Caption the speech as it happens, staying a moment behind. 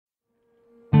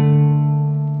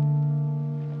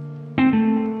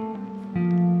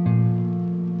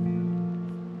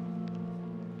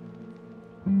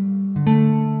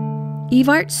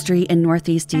Vivart Street in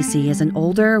Northeast D.C. is an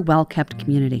older, well-kept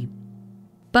community.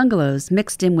 Bungalows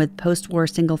mixed in with post-war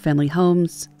single-family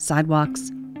homes,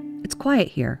 sidewalks. It's quiet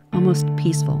here, almost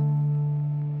peaceful.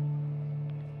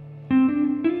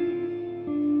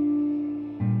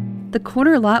 The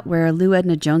corner lot where Lou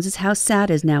Edna Jones's house sat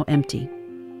is now empty.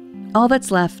 All that's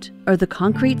left are the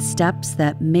concrete steps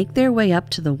that make their way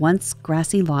up to the once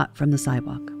grassy lot from the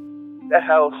sidewalk. That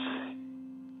house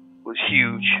was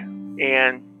huge,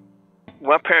 and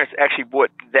my parents actually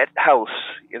bought that house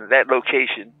in that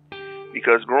location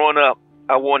because growing up,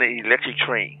 I wanted an electric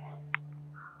train.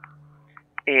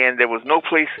 And there was no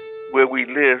place where we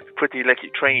lived to put the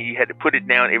electric train. You had to put it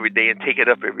down every day and take it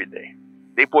up every day.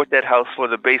 They bought that house for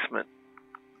the basement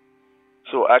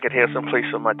so I could have some place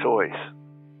for my toys.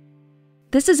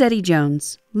 This is Eddie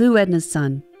Jones, Lou Edna's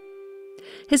son.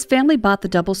 His family bought the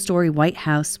double-story white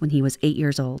house when he was 8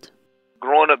 years old.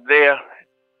 Growing up there,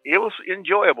 it was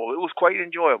enjoyable. It was quite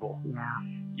enjoyable. Yeah.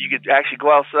 You could actually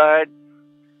go outside.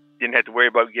 Didn't have to worry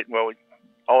about getting,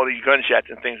 all these gunshots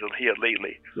and things are here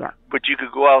lately. Yeah. But you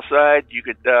could go outside. You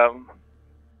could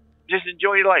just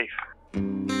enjoy your life.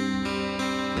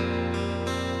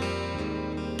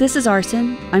 This is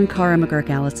Arson. I'm Cara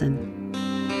McGuirk-Allison.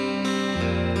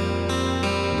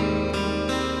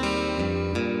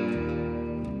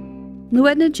 Lou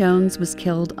Edna Jones was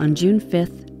killed on June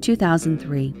 5th,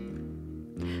 2003.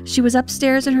 She was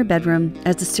upstairs in her bedroom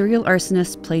as the serial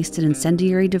arsonist placed an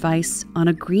incendiary device on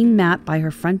a green mat by her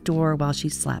front door while she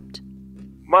slept.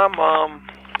 My mom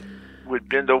would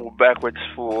bend over backwards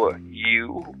for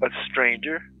you, a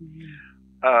stranger,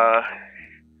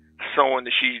 someone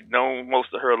that she'd known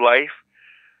most of her life.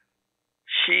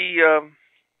 She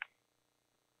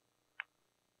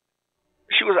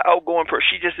was an outgoing person.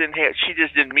 She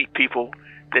just didn't meet people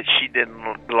that she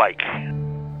didn't like.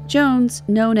 Jones,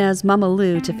 known as Mama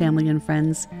Lou to family and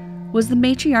friends, was the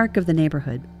matriarch of the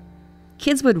neighborhood.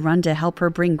 Kids would run to help her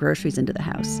bring groceries into the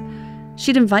house.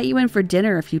 She'd invite you in for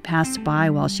dinner if you passed by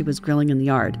while she was grilling in the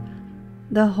yard.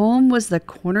 The home was the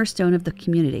cornerstone of the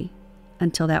community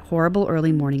until that horrible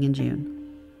early morning in June.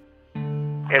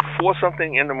 At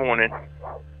 4-something in the morning,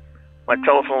 my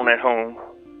telephone at home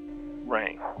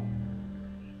rang.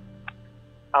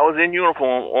 I was in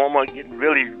uniform, almost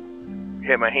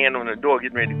had my hand on the door,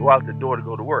 getting ready to go out the door to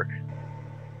go to work.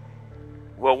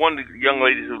 Well, one of the young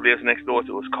ladies who lives next door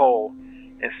to us called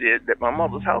and said that my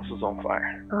mother's house was on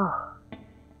fire. Oh.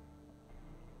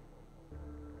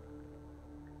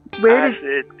 I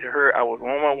said to her I was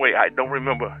on my way. I don't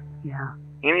remember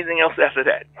anything else after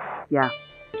that. Yeah.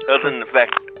 Other than the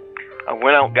fact I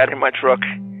went out, got in my truck,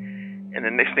 and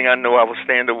the next thing I know, I was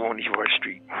standing over on Vivart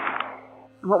Street.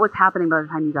 What was happening by the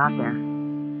time you got there?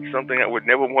 Something I would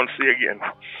never want to see again.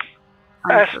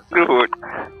 I stood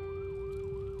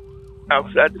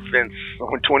outside the fence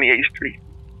on 28th Street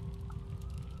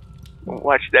and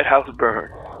watched that house burn.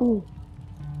 Ooh.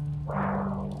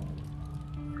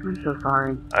 I'm so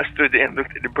sorry. I stood there and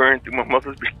looked at the burn through my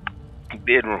mother's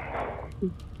bedroom.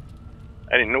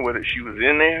 I didn't know whether she was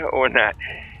in there or not.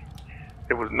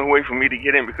 There was no way for me to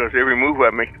get in because every move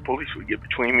I make, the police would get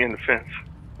between me and the fence.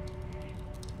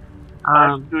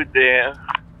 I stood there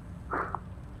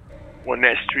on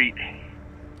that street,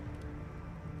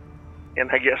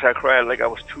 and I guess I cried like I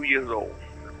was 2 years old.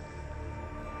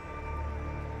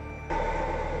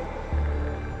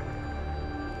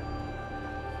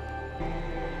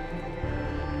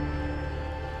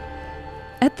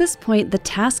 At this point, the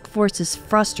task force is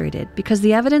frustrated because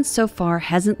the evidence so far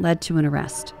hasn't led to an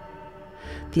arrest.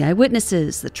 The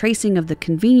eyewitnesses, the tracing of the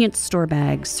convenience store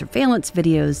bags, surveillance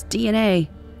videos, DNA.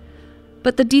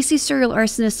 But the DC serial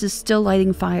arsonist is still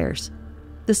lighting fires.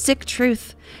 The sick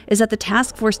truth is that the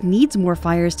task force needs more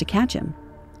fires to catch him.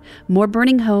 More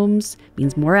burning homes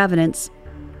means more evidence,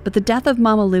 but the death of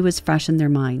Mama Lou is fresh in their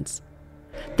minds.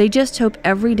 They just hope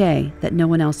every day that no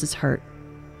one else is hurt.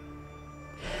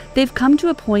 They've come to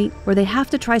a point where they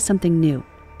have to try something new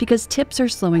because tips are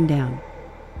slowing down.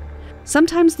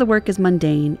 Sometimes the work is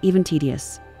mundane, even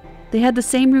tedious. They had the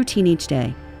same routine each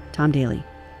day. Tom Daly.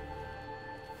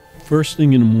 First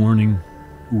thing in the morning,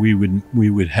 we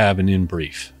would have an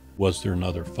in-brief. Was there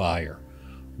another fire?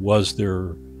 Was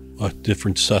there a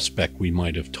different suspect we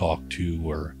might have talked to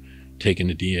or taken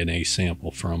a DNA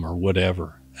sample from or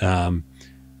whatever?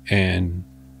 And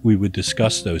we would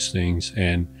discuss those things.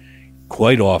 And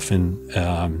quite often,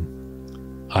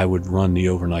 I would run the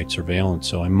overnight surveillance.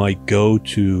 So I might go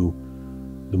to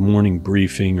the morning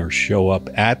briefing or show up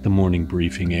at the morning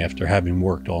briefing after having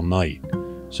worked all night.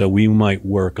 So we might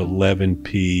work 11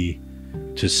 p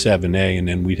to 7 a, and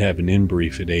then we'd have an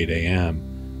in-brief at 8 a.m.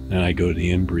 and I go to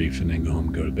the in brief and then go home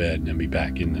and go to bed and then be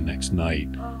back in the next night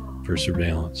for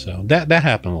surveillance. So that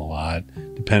happened a lot,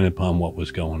 depending upon what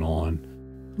was going on.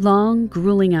 Long,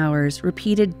 grueling hours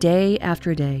repeated day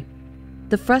after day.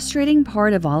 The frustrating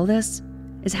part of all this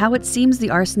is how it seems the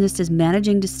arsonist is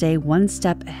managing to stay one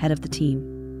step ahead of the team.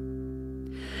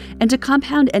 And to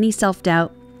compound any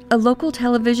self-doubt, a local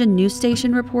television news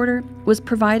station reporter was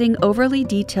providing overly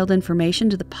detailed information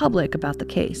to the public about the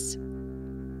case.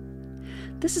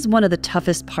 This is one of the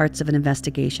toughest parts of an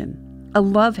investigation, a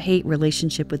love-hate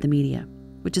relationship with the media,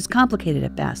 which is complicated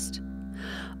at best.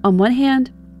 On one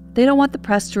hand, they don't want the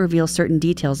press to reveal certain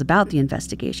details about the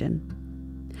investigation.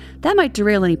 That might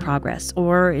derail any progress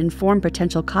or inform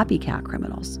potential copycat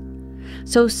criminals.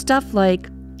 So stuff like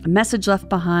a message left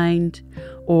behind,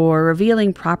 or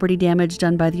revealing property damage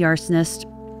done by the arsonist,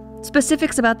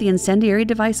 specifics about the incendiary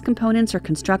device components or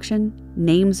construction,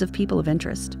 names of people of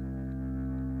interest.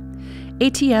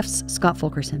 ATF's Scott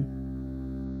Fulkerson.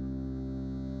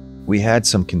 We had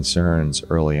some concerns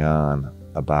early on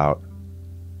about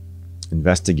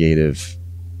investigative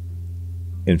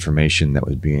information that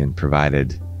was being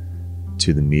provided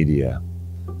to the media,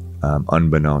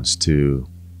 unbeknownst to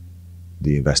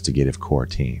the investigative core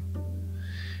team,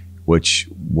 which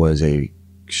was an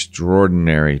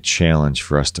extraordinary challenge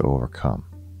for us to overcome.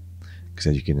 Because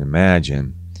as you can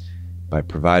imagine, by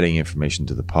providing information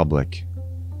to the public,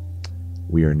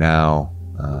 we are now,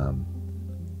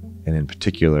 and in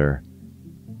particular,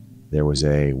 there was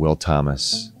a Will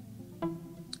Thomas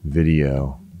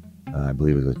video, I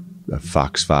believe it was a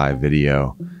Fox 5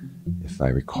 video, if I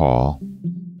recall.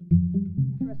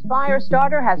 Fire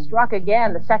starter has struck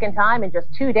again, the second time in just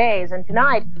 2 days, and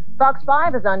tonight Fox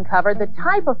 5 has uncovered the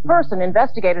type of person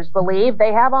investigators believe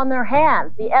they have on their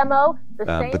hands. The MO,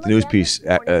 but the news piece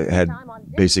had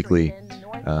basically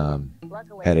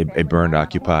had a burned,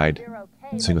 occupied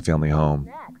single-family home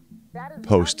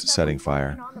post-setting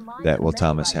fire that Will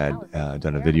Thomas had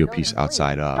done a video piece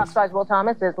outside of. Fox 5's Will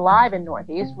Thomas is live in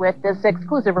Northeast with this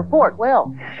exclusive report.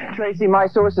 Will. Tracy, my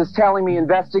source is telling me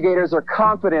investigators are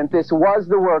confident this was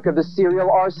the work of the serial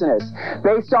arsonist,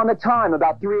 based on the time,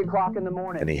 about 3 o'clock in the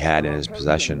morning. And he had in his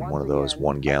possession one of those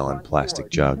 1-gallon plastic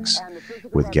jugs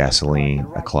with gasoline,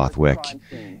 a cloth wick,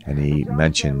 and he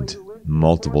mentioned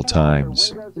multiple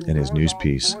times in his news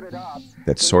piece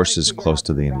that sources close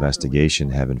to the investigation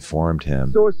have informed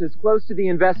him. Sources close to the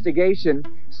investigation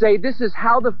say this is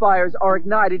how the fires are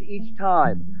ignited each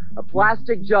time. A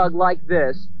plastic jug like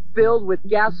this, filled with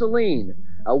gasoline.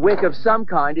 A wick of some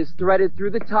kind is threaded through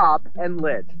the top and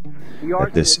lit.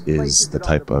 That this is the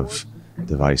type of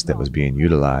device that was being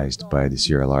utilized by the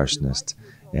serial arsonist,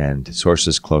 and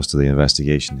sources close to the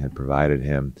investigation had provided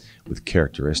him with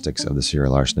characteristics of the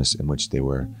serial arsonist in which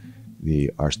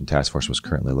the arson task force was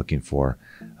currently looking for.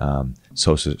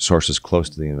 Sources close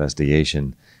to the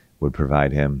investigation would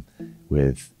provide him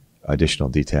with additional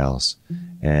details.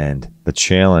 And the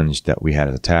challenge that we had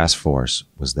as a task force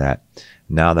was that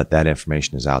now that that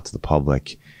information is out to the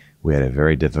public, we had a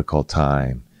very difficult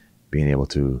time being able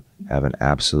to have an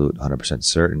absolute 100%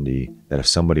 certainty that if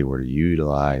somebody were to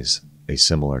utilize a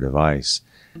similar device,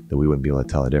 that we wouldn't be able to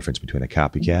tell the difference between a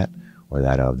copycat or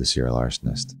that of the serial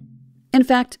arsonist. In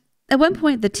fact, at one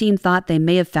point the team thought they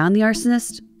may have found the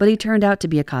arsonist, but he turned out to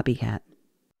be a copycat.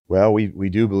 Well, we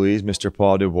do believe Mr.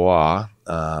 Paul Dubois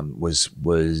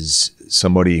was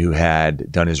somebody who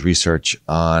had done his research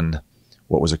on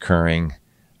what was occurring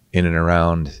in and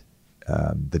around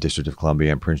the District of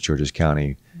Columbia and Prince George's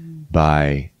County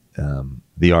by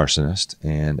the arsonist,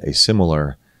 and a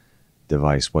similar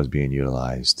device was being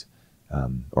utilized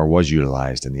or was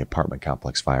utilized in the apartment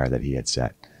complex fire that he had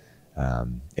set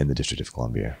in the District of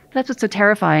Columbia. That's what's so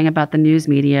terrifying about the news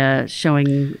media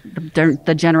showing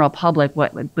the general public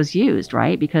what was used,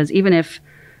 right? Because even if,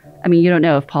 I mean, you don't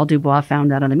know if Paul Dubois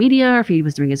found that on the media or if he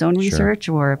was doing his own research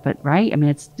but right? I mean,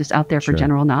 it's just out there for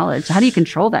general knowledge. So how do you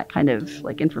control that kind of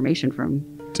like information from?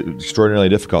 Extraordinarily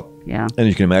difficult. Yeah. And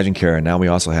you can imagine, Kara, now we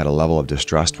also had a level of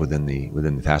distrust within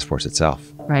the task force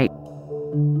itself. Right.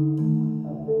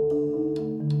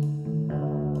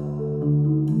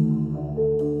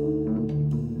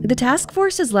 The task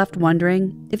force is left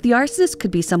wondering if the arsonist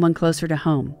could be someone closer to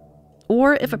home,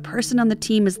 or if a person on the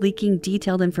team is leaking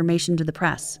detailed information to the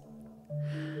press.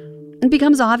 It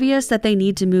becomes obvious that they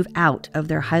need to move out of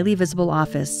their highly visible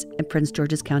office in Prince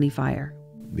George's County Fire.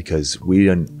 Because we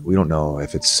don't know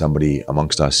if it's somebody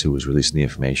amongst us who was releasing the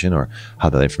information or how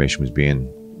that information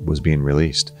was being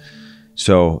released.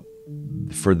 So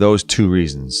for those two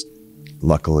reasons,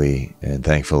 luckily and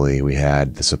thankfully, we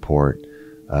had the support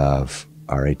of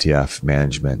our ATF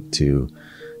management to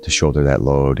shoulder that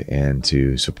load and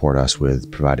to support us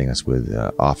with providing us with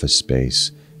office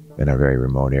space in a very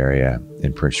remote area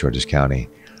in Prince George's County,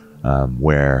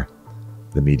 where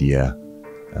the media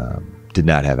did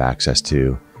not have access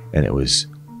to, and it was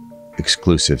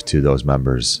exclusive to those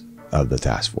members of the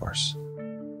task force.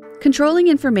 Controlling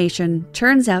information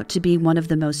turns out to be one of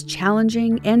the most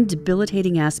challenging and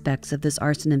debilitating aspects of this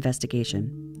arson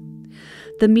investigation.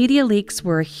 The media leaks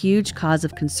were a huge cause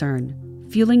of concern,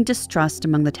 fueling distrust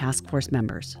among the task force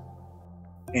members.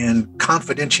 And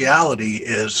confidentiality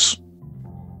is,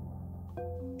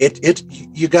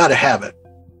 you got to have it.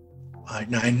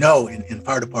 I know in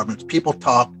fire departments, people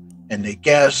talk and they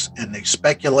guess and they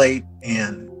speculate,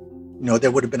 and there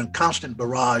would have been a constant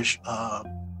barrage of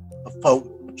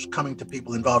folks coming to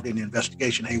people involved in the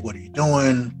investigation. Hey, what are you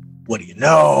doing? What do you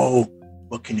know?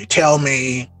 What can you tell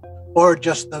me? Or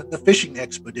just the fishing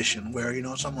expedition where,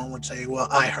 someone would say, well,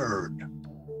 I heard.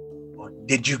 Or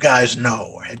did you guys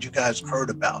know? Or had you guys heard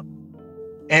about?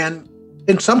 And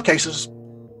in some cases,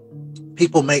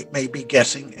 people may be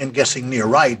guessing and guessing near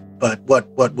right, but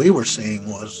what we were seeing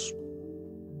was,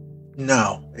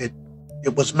 no, it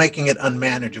was making it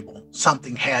unmanageable.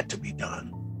 Something had to be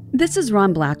done. This is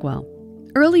Ron Blackwell.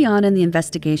 Early on in the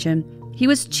investigation, he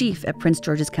was chief at Prince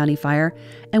George's County Fire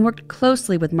and worked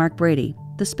closely with Mark Brady,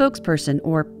 the spokesperson,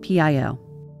 or PIO.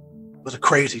 It was a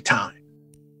crazy time.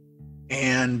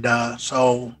 And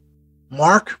so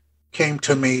Mark came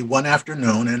to me one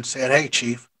afternoon and said, hey,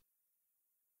 Chief,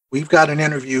 we've got an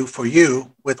interview for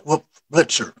you with Wolf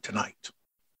Blitzer tonight.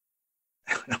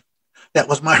 That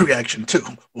was my reaction too.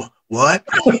 What?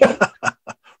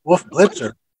 Wolf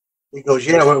Blitzer? He goes,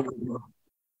 yeah, we're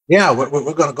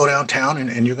going to go downtown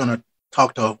and you're going to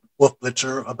talk to Wolf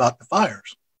Blitzer about the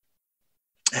fires.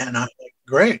 And I'm like,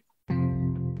 great.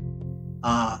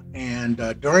 And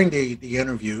during the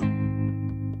interview,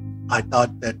 I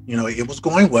thought that, it was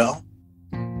going well.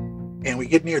 And we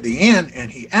get near the end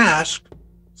and he asked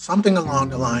something along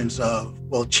the lines of,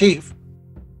 well, Chief,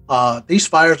 these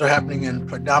fires are happening in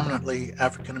predominantly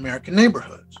African-American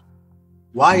neighborhoods.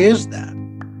 Why is that?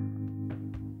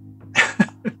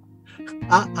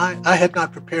 I had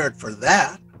not prepared for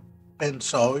that. And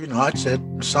so, I said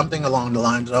something along the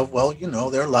lines of, well,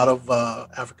 there are a lot of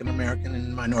African-American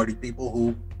and minority people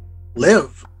who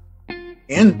live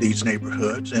in these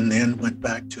neighborhoods, and then went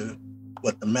back to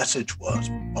what the message was.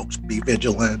 Folks, be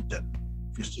vigilant, and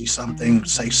if you see something,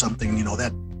 say something,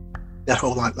 that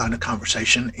whole line of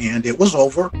conversation. And it was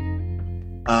over.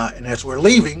 And as we're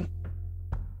leaving,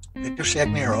 Victor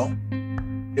Sagnero,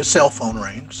 his cell phone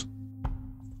rings.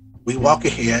 We walk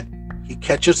ahead, he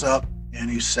catches up and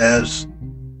he says,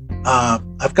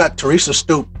 I've got Teresa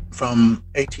Stoop from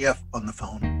ATF on the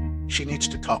phone. She needs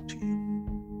to talk to you.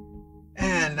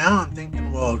 And now I'm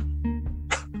thinking, well,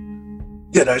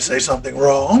 did I say something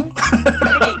wrong?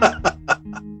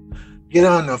 Get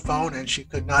on the phone, and she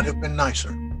could not have been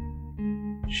nicer.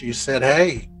 She said,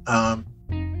 hey,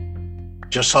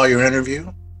 just saw your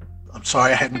interview. I'm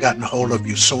sorry I hadn't gotten a hold of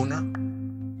you sooner.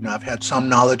 I've had some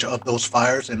knowledge of those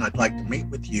fires, and I'd like to meet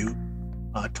with you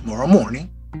tomorrow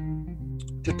morning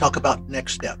to talk about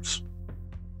next steps.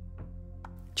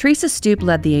 Teresa Stoop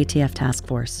led the ATF task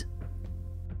force.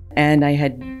 And I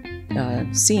had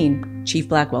seen Chief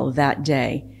Blackwell that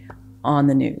day on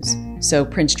the news. So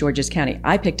Prince George's County,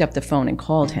 I picked up the phone and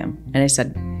called him. And I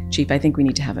said, Chief, I think we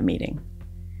need to have a meeting.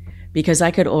 Because I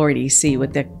could already see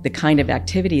with the kind of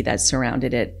activity that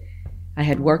surrounded it. I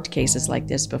had worked cases like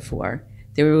this before.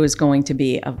 There was going to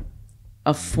be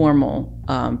a formal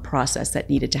process that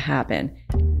needed to happen.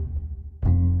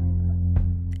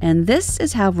 And this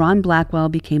is how Ron Blackwell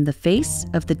became the face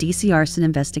of the DC arson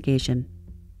investigation.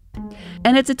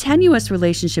 And it's a tenuous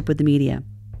relationship with the media.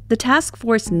 The task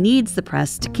force needs the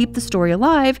press to keep the story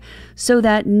alive so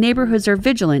that neighborhoods are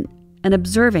vigilant and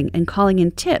observing and calling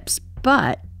in tips,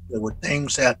 but there were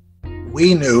things that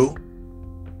we knew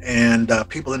and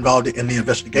people involved in the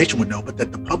investigation would know, but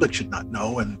that the public should not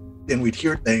know. And then we'd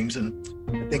hear things. And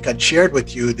I think I'd shared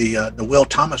with you the Will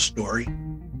Thomas story,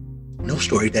 news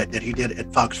story that he did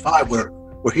at Fox 5, where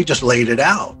he just laid it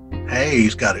out. Hey,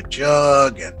 he's got a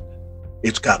jug and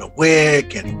it's got a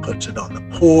wick and he puts it on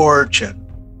the porch, and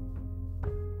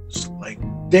it's like,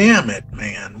 damn it,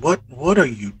 man, what are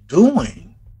you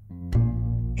doing?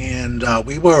 And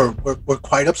we were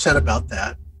quite upset about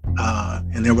that.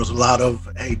 And there was a lot of,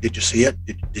 hey, did you see it?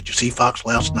 Did you see Fox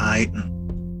last night?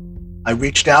 And I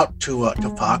reached out to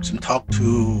Fox and talked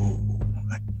to,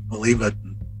 I believe,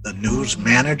 the news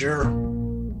manager.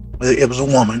 It was a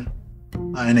woman,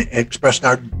 and it expressed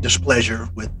our displeasure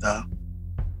with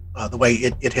the way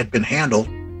it had been handled.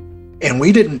 And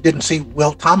we didn't see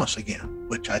Will Thomas again.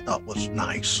 which I thought was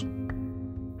nice.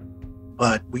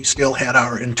 But we still had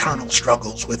our internal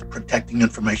struggles with protecting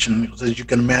information. As you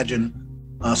can imagine,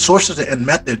 sources and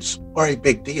methods are a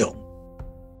big deal.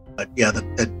 But yeah,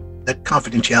 that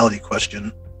confidentiality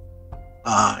question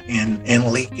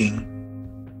and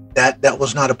leaking, that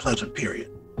was not a pleasant period.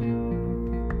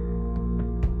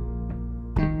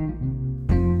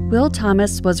 Will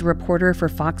Thomas was a reporter for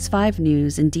Fox 5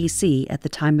 News in D.C. at the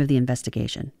time of the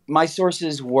investigation. My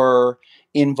sources were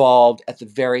involved at the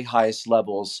very highest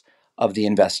levels of the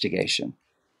investigation,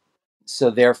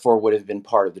 so therefore would have been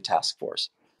part of the task force.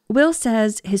 Will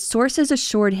says his sources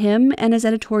assured him and his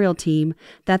editorial team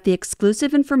that the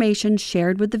exclusive information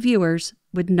shared with the viewers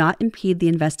would not impede the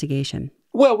investigation.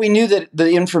 Well, we knew that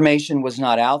the information was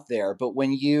not out there, but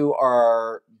when you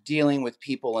are dealing with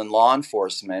people in law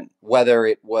enforcement, whether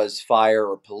it was fire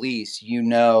or police, you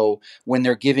know when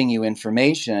they're giving you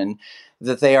information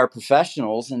that they are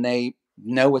professionals and they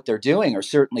know what they're doing, or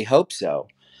certainly hope so.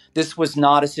 This was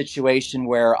not a situation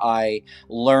where I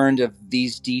learned of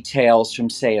these details from,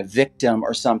 say, a victim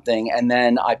or something, and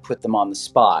then I put them on the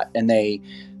spot and they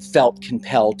felt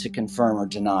compelled to confirm or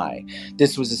deny.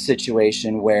 This was a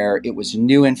situation where it was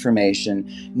new information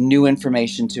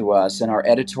to us, and our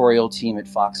editorial team at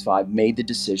Fox 5 made the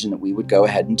decision that we would go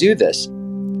ahead and do this.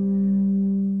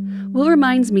 Will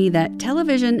reminds me that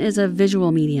television is a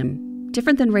visual medium,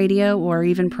 different than radio or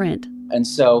even print. And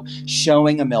so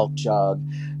showing a milk jug,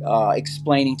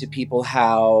 explaining to people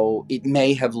how it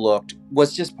may have looked,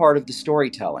 was just part of the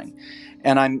storytelling.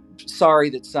 And I'm sorry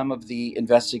that some of the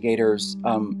investigators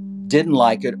didn't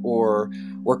like it or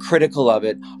were critical of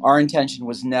it. Our intention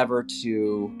was never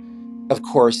to, of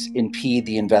course, impede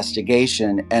the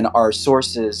investigation. And our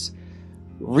sources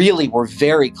really were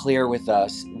very clear with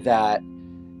us that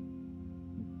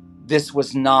this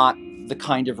was not the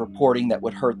kind of reporting that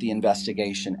would hurt the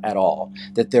investigation at all,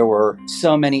 that there were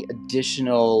so many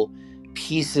additional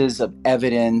pieces of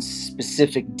evidence,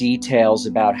 specific details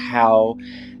about how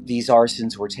these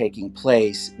arsons were taking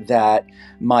place, that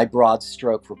my broad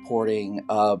stroke reporting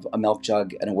of a milk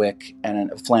jug and a wick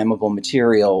and a flammable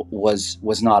material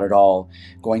was not at all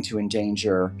going to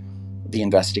endanger the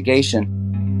investigation.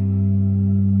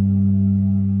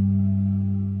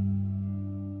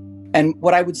 And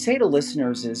what I would say to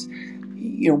listeners is,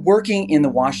 working in the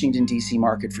Washington, D.C.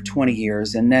 market for 20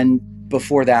 years, and then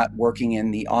before that, working in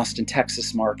the Austin,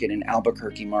 Texas market and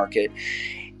Albuquerque market,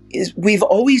 is we've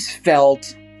always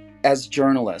felt as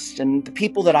journalists, and the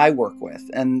people that I work with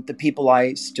and the people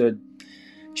I stood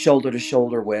shoulder to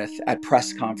shoulder with at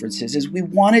press conferences, is we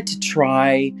wanted to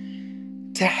try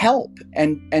to help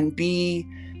and be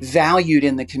valued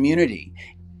in the community.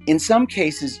 In some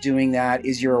cases, doing that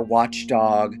is you're a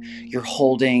watchdog, you're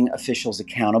holding officials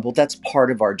accountable. That's part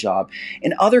of our job.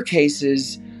 In other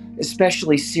cases,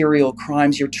 especially serial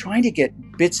crimes, you're trying to get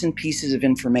bits and pieces of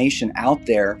information out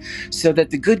there so that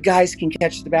the good guys can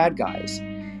catch the bad guys.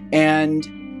 And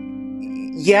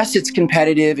yes, it's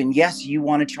competitive, and yes, you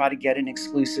want to try to get an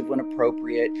exclusive when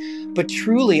appropriate. But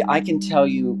truly, I can tell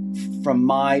you from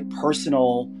my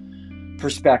personal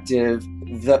perspective,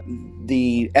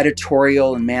 the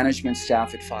editorial and management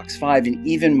staff at Fox 5, and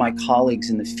even my colleagues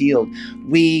in the field,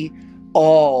 we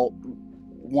all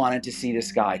wanted to see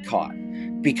this guy caught,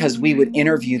 because we would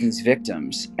interview these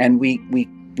victims and we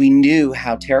knew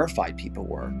how terrified people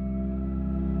were.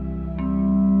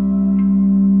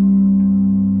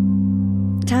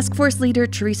 Task Force leader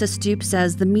Teresa Stoop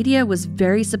says the media was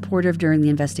very supportive during the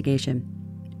investigation.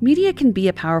 Media can be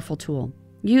a powerful tool,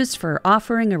 used for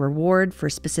offering a reward for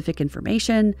specific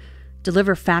information,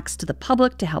 deliver facts to the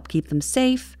public to help keep them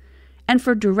safe, and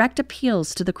for direct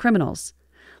appeals to the criminals,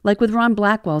 like with Ron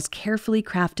Blackwell's carefully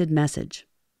crafted message.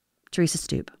 Teresa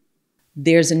Stoop.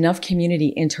 There's enough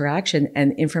community interaction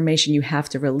and information you have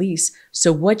to release,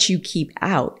 so what you keep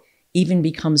out even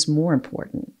becomes more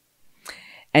important.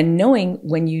 And knowing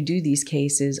when you do these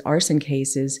cases, arson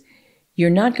cases,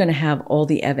 you're not going to have all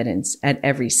the evidence at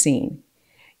every scene.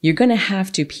 You're going to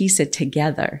have to piece it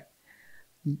together.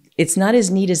 It's not as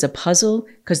neat as a puzzle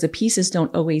because the pieces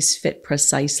don't always fit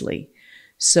precisely.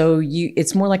 So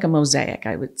it's more like a mosaic,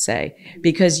 I would say,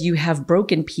 because you have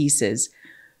broken pieces,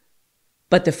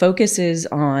 but the focus is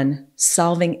on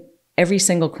solving every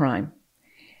single crime.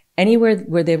 Anywhere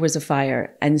where there was a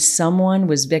fire and someone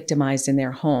was victimized in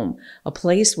their home, a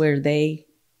place where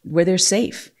they're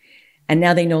safe, and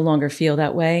now they no longer feel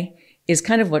that way, is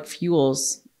kind of what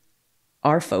fuels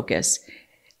our focus.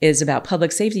 Is about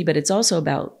public safety, but it's also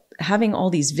about having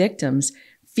all these victims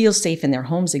feel safe in their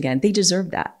homes again. They deserve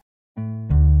that.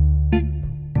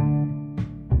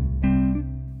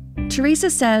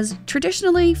 Teresa says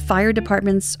traditionally fire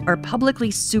departments are publicly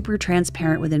super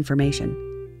transparent with information,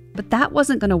 but that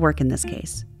wasn't going to work in this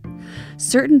case.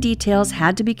 Certain details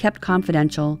had to be kept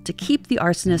confidential to keep the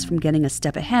arsonist from getting a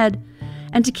step ahead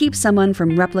and to keep someone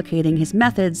from replicating his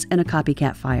methods in a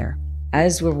copycat fire.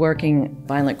 As we're working a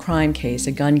violent crime case,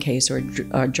 a gun case, or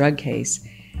a drug case,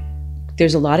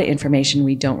 there's a lot of information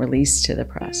we don't release to the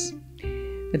press.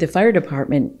 But the fire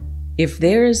department, if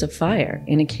there is a fire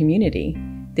in a community,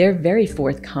 they're very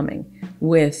forthcoming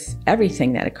with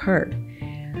everything that occurred.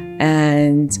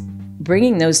 And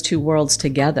bringing those two worlds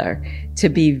together to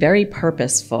be very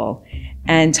purposeful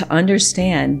and to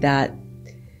understand that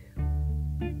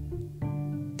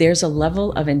there's a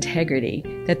level of integrity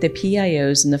that the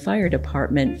PIOs and the fire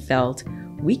department felt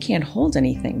we can't hold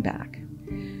anything back.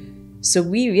 So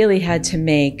we really had to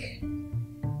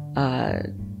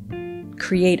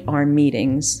create our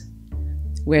meetings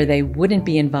where they wouldn't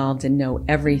be involved and know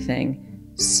everything,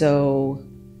 so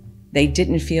they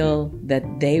didn't feel that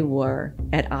they were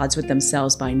at odds with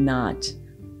themselves by not,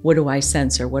 what do I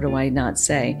sense or what do I not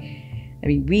say? I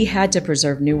mean, we had to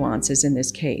preserve nuances in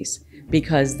this case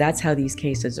because that's how these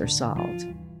cases are solved.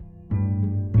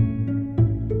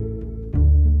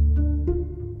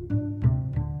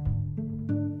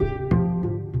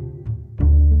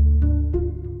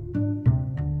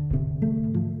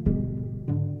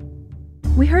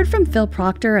 We heard from Phil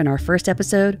Proctor in our first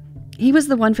episode. He was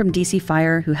the one from DC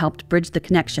Fire who helped bridge the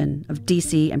connection of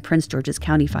DC and Prince George's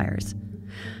County fires.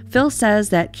 Phil says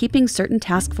that keeping certain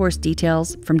task force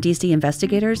details from DC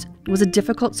investigators was a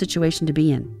difficult situation to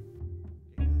be in.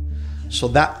 So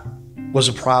that was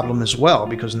a problem as well,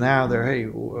 because now they're, hey,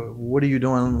 what are you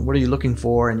doing? What are you looking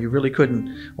for? And you really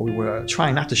couldn't, or we were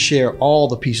trying not to share all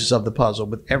the pieces of the puzzle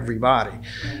with everybody.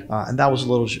 And that was a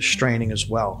little straining as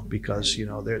well, because, you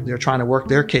know, they're trying to work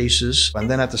their cases. And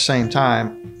then at the same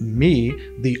time, me,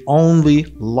 the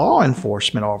only law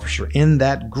enforcement officer in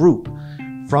that group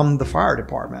from the fire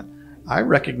department, I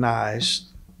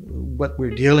recognize what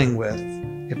we're dealing with.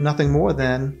 If nothing more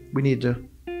than we need to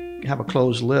have a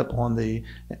closed lip on the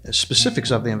specifics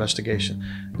of the investigation.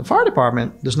 The fire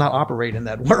department does not operate in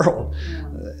that world,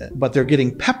 but they're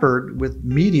getting peppered with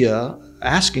media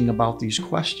asking about these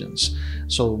questions.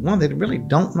 So one, they really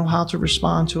don't know how to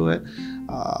respond to it.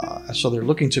 So they're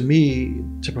looking to me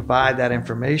to provide that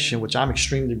information, which I'm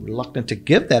extremely reluctant to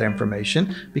give that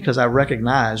information because I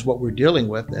recognize what we're dealing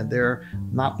with and they're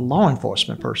not law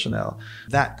enforcement personnel.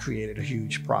 That created a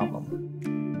huge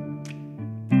problem.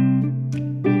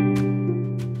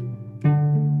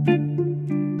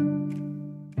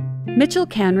 Mitchell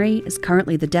Canry is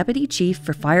currently the Deputy Chief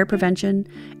for Fire Prevention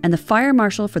and the Fire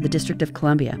Marshal for the District of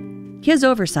Columbia. He has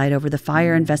oversight over the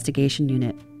Fire Investigation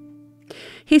Unit.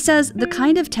 He says the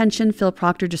kind of tension Phil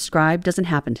Proctor described doesn't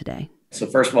happen today. So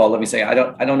first of all, let me say, I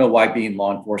don't know why being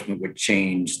law enforcement would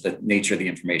change the nature of the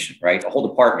information, right? The whole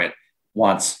department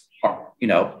wants, you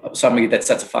know, somebody that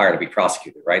sets a fire to be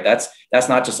prosecuted, right? That's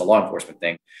not just a law enforcement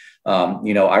thing.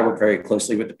 You know, I work very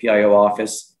closely with the PIO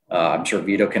office. I'm sure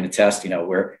Vito can attest, you know,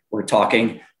 we're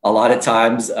talking a lot of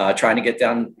times, trying to get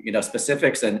down, you know,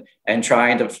 specifics and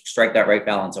trying to strike that right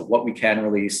balance of what we can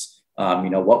release, you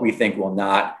know, what we think will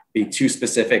not be too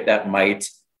specific that might,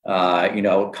 you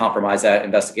know, compromise that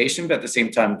investigation, but at the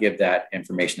same time, give that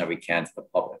information that we can to the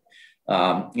public.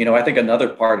 You know, I think another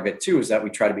part of it too, is that we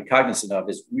try to be cognizant of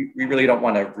is we really don't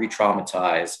want to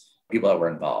re-traumatize people that were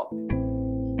involved.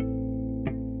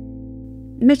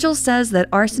 Mitchell says that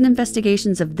arson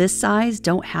investigations of this size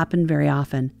don't happen very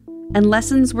often, and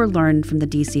lessons were learned from the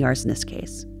DC arsonist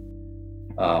case.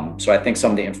 So I think some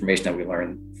of the information that we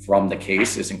learned from the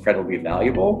case is incredibly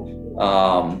valuable.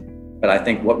 But I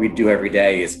think what we do every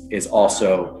day is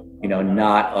also, you know,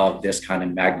 not of this kind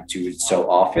of magnitude so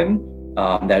often,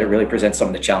 that it really presents some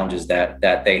of the challenges that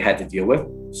they had to deal with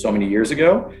so many years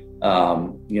ago.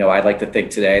 You know, I'd like to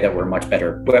think today that we're much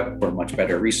better equipped, we're much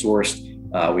better resourced.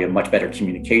 We have much better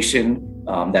communication.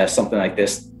 That if something like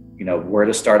this, you know, were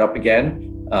to start up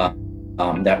again,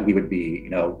 that we would be, you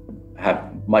know,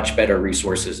 have much better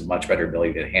resources and much better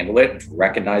ability to handle it, to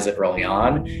recognize it early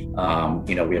on.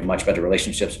 You know, we have much better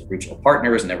relationships with regional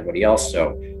partners and everybody else.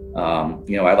 So,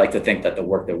 you know, I'd like to think that the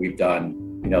work that we've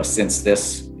done, you know, since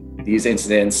these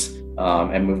incidents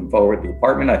and moving forward with the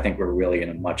department, I think we're really in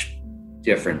a much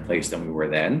different place than we were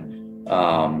then.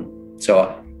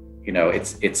 So, you know,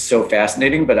 it's so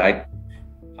fascinating, but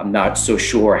I'm not so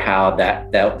sure how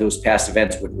that those past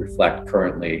events would reflect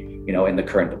currently, you know, in the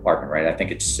current department, right? I think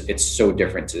it's so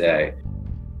different today.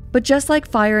 But just like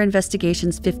fire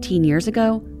investigations 15 years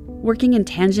ago, working in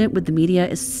tangent with the media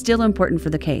is still important for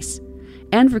the case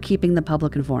and for keeping the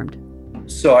public informed.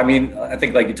 So, I mean, I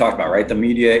think like you talked about, right? The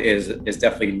media is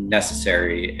definitely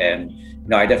necessary. And,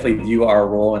 I definitely view our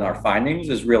role in our findings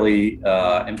as really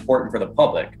important for the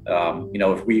public.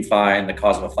 If we find the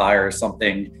cause of a fire is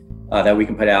something that we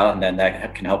can put out and then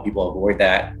that can help people avoid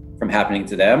that from happening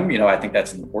to them, I think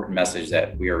that's an important message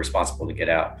that we are responsible to get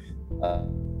out.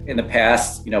 In the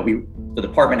past, the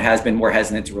department has been more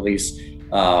hesitant to release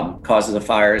causes of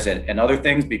fires and other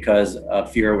things because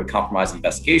of fear it would compromise the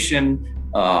investigation,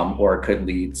 or it could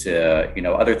lead to,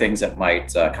 other things that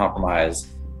might compromise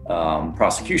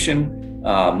prosecution.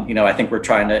 I think we're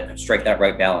trying to strike that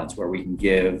right balance where we can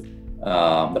give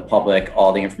the public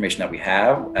all the information that we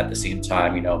have, at the same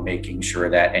time, making sure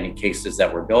that any cases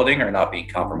that we're building are not being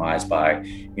compromised by,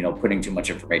 putting too much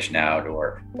information out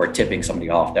or tipping somebody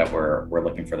off that we're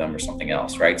looking for them or something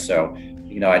else, right? So,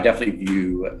 I definitely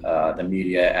view the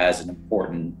media as an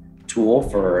important tool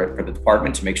for the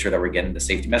department to make sure that we're getting the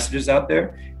safety messages out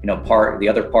there. The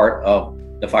other part of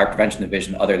the Fire Prevention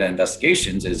Division, other than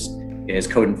investigations, is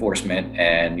code enforcement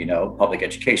and, public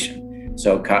education.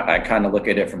 So I kind of look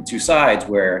at it from two sides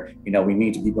where, we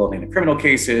need to be building the criminal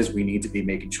cases. We need to be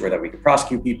making sure that we can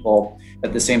prosecute people.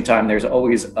 At the same time, there's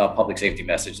always a public safety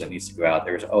message that needs to go out.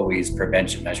 There's always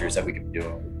prevention measures that we can do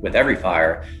with every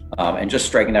fire, and just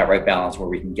striking that right balance where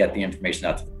we can get the information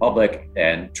out to the public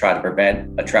and try to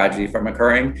prevent a tragedy from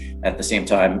occurring. At the same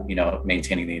time,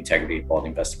 maintaining the integrity of all the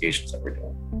investigations that we're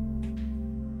doing.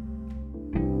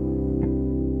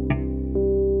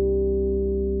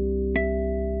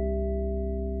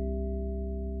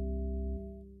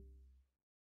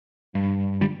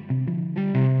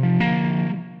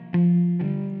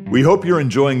 We hope you're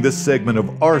enjoying this segment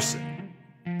of Arson,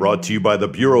 brought to you by the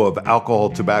Bureau of Alcohol,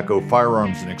 Tobacco,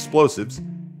 Firearms, and Explosives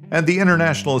and the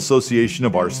International Association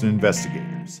of Arson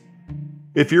Investigators.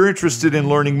 If you're interested in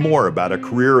learning more about a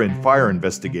career in fire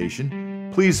investigation,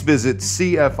 please visit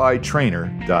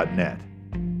cfitrainer.net.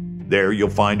 There you'll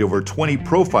find over 20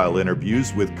 profile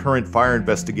interviews with current fire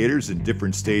investigators in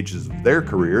different stages of their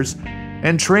careers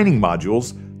and training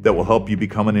modules that will help you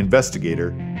become an investigator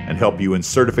and help you in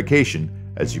certification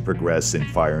as you progress in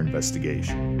fire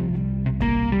investigation.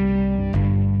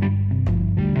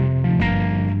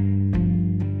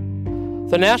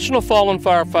 The National Fallen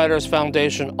Firefighters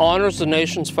Foundation honors the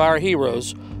nation's fire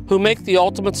heroes who make the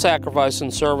ultimate sacrifice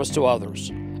in service to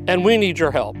others, and we need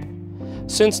your help.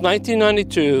 Since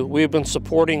 1992, we have been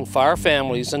supporting fire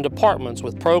families and departments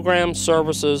with programs,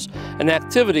 services, and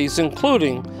activities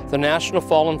including the National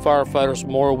Fallen Firefighters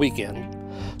Memorial Weekend,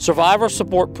 survivor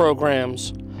support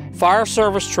programs, fire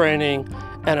service training,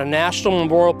 and a national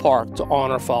memorial park to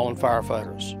honor fallen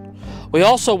firefighters. We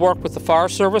also work with the fire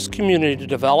service community to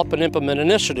develop and implement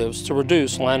initiatives to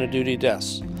reduce line of duty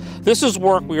deaths. This is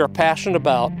work we are passionate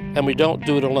about, and we don't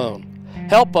do it alone.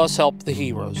 Help us help the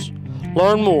heroes.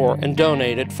 Learn more and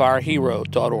donate at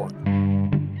firehero.org.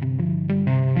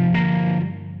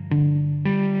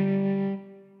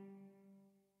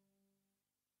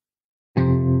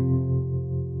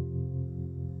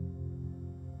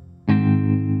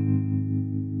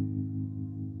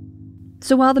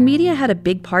 So while the media had a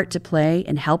big part to play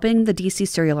in helping the DC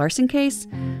serial arson case,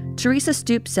 Teresa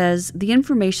Stoop says the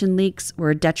information leaks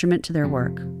were a detriment to their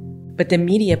work. But the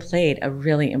media played a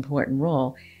really important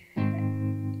role.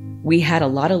 We had a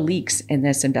lot of leaks in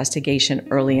this investigation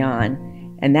early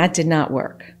on, and that did not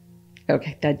work.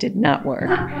 Okay, that did not work.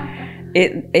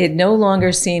 It no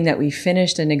longer seemed that we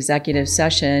finished an executive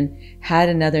session, had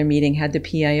another meeting, had the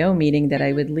PIO meeting, that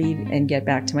I would leave and get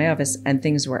back to my office, and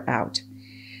things were out.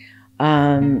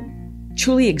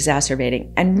 Truly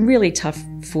exacerbating and really tough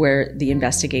for the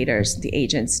investigators, the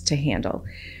agents, to handle,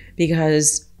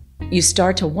 because you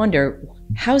start to wonder,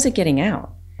 how's it getting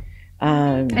out?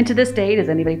 And to this date, has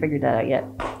anybody figured that out yet?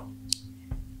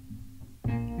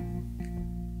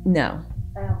 No,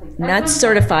 not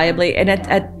certifiably. And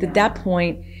at that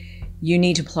point, you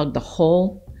need to plug the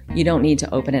hole. You don't need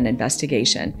to open an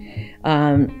investigation.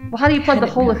 Well, how do you plug the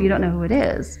hole if you don't know who it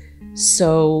is?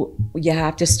 So you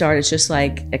have to start, it's just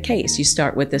like a case. You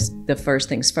start with the first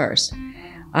things first.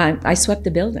 I swept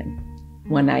the building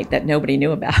one night that nobody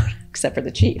knew about except for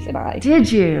the chief and I.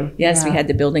 Did you? Yes, Yeah. We had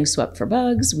the building swept for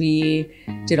bugs. We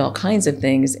did all kinds of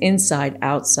things, inside,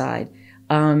 outside.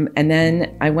 And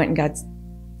then I went and got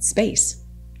space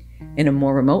in a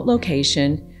more remote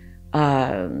location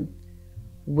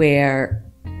where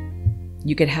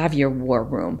you could have your war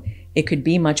room. It could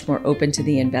be much more open to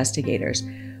the investigators.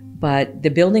 But the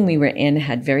building we were in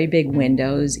had very big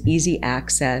windows, easy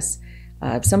access.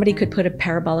 Somebody could put a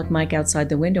parabolic mic outside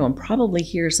the window and probably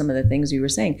hear some of the things we were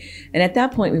saying. And at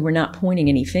that point, we were not pointing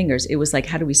any fingers. It was like,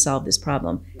 how do we solve this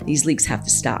problem? These leaks have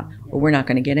to stop, or we're not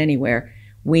going to get anywhere.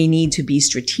 We need to be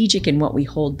strategic in what we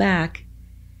hold back.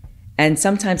 And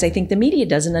sometimes I think the media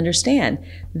doesn't understand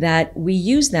that we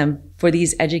use them for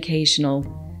these educational,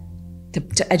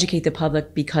 to educate the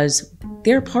public, because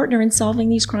they're a partner in solving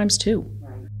these crimes too.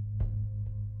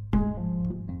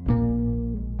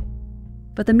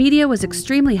 But the media was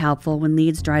extremely helpful when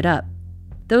leads dried up.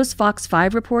 Those Fox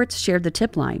 5 reports shared the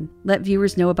tip line, let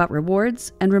viewers know about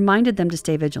rewards, and reminded them to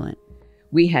stay vigilant.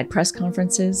 We had press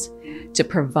conferences to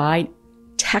provide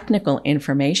technical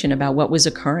information about what was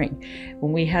occurring.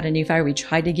 When we had a new fire, we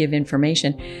tried to give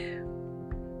information.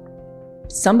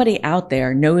 Somebody out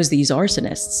there knows these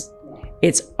arsonists.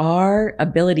 It's our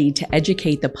ability to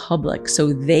educate the public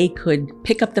so they could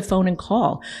pick up the phone and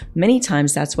call. Many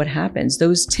times that's what happens.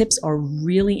 Those tips are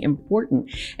really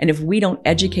important. And if we don't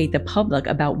educate the public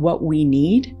about what we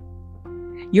need,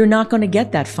 you're not going to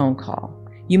get that phone call.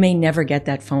 You may never get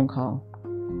that phone call.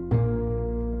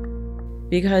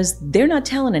 Because they're not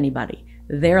telling anybody.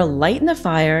 They're lighting the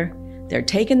fire, they're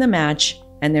taking the match,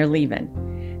 and they're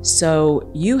leaving. So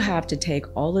you have to take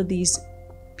all of these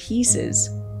pieces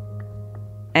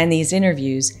and these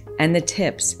interviews and the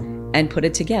tips and put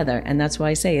it together. And that's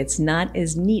why I say it's not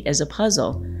as neat as a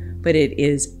puzzle, but it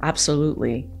is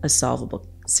absolutely a solvable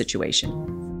situation.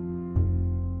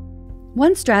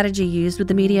 One strategy used with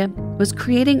the media was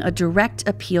creating a direct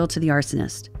appeal to the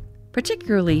arsonist,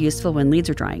 particularly useful when leads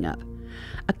are drying up.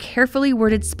 A carefully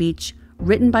worded speech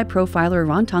written by profiler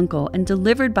Ron Tunkel and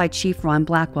delivered by Chief Ron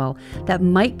Blackwell that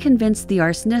might convince the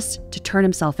arsonist to turn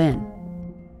himself in.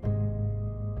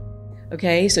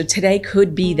 Okay, so today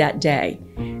could be that day.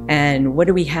 And what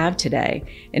do we have today?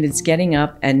 And it's getting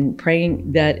up and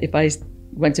praying that if I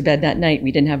went to bed that night, we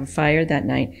didn't have a fire that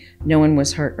night, no one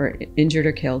was hurt or injured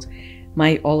or killed.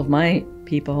 All of my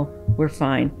people were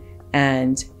fine.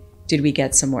 And did we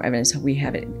get some more evidence? We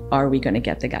have it. Are we going to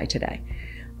get the guy today?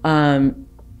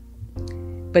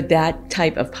 But that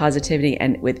type of positivity,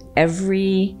 and with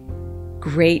every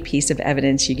great piece of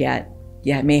evidence you get,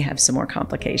 it may have some more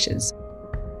complications.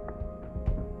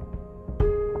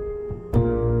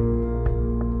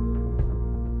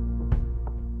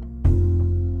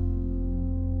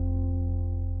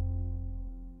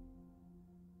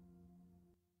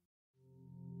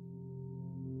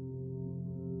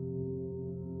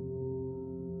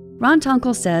 Ron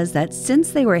Tunkel says that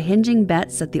since they were hinging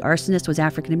bets that the arsonist was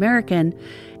African American,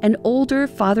 an older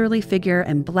fatherly figure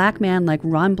and black man like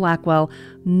Ron Blackwell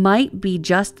might be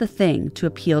just the thing to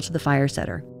appeal to the fire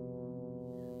setter.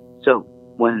 So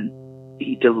when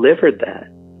he delivered that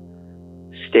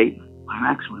statement,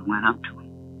 I actually went up to him.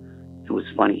 It was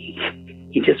funny.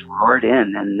 He just roared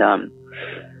in, and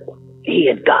he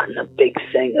had gotten a big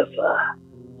thing of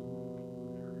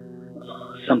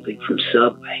something from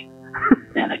Subway.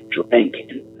 And a drink,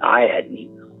 and I hadn't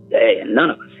eaten all day, and none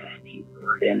of us had. He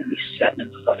roared in, and he sat in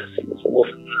his office and was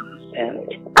wolfing from the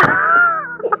sandwich.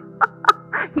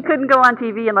 He couldn't go on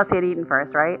TV unless he had eaten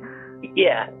first, right?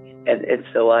 Yeah, and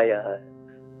so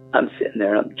I'm sitting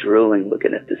there, and I'm drooling,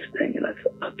 looking at this thing, and I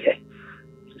thought, okay.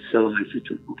 So I said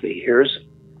to him, okay, here's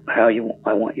how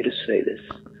I want you to say this.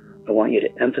 I want you to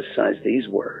emphasize these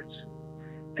words,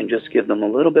 and just give them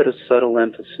a little bit of subtle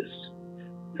emphasis.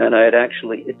 And I had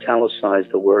actually italicized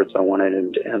the words I wanted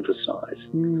him to emphasize.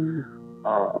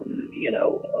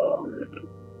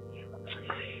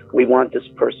 We want this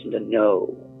person to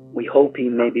know. We hope he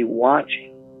may be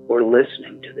watching or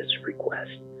listening to this request.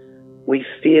 We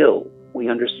feel we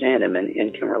understand him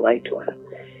and can relate to him.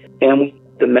 And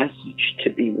the message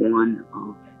to be one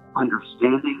of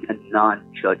understanding and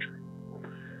non-judgment.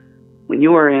 When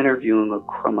you are interviewing a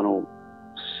criminal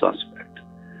suspect,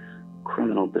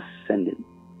 criminal defendant,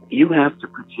 you have to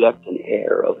project an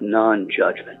air of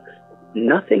non-judgment.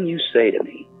 Nothing you say to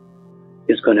me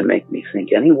is going to make me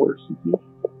think any worse of you,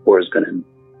 or is going to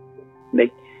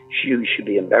make you should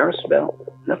be embarrassed about.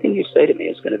 Nothing you say to me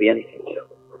is going to be anything new.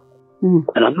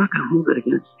 And I'm not going to hold it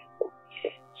against you.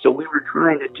 So we were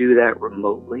trying to do that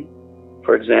remotely.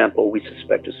 For example, we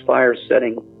suspect his fire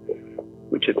setting,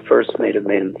 which at first may have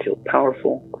made him feel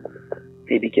powerful,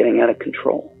 maybe getting out of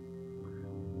control.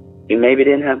 He maybe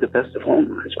didn't have the best of home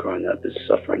lives growing up, is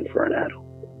suffering for an adult.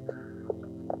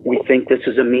 We think this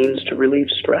is a means to relieve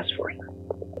stress for him.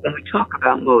 When we talk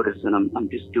about motives, and I'm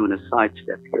just doing a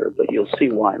sidestep here, but you'll see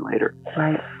why later.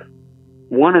 Right.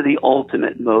 One of the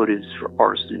ultimate motives for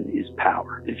arson is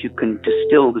power. If you can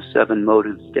distill the 7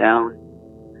 motives down,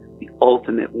 the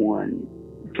ultimate one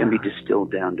can be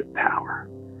distilled down to power.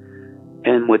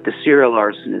 And what the serial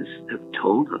arsonists have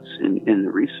told us in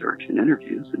the research and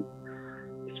interviews, and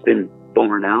it's been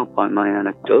borne out by my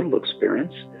anecdotal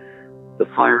experience, the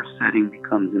fire setting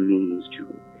becomes a means to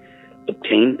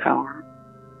obtain power,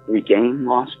 regain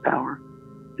lost power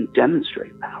and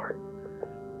demonstrate power.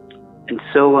 And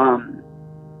so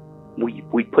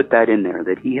we put that in there,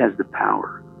 that he has the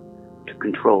power to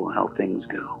control how things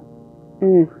go.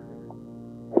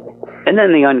 And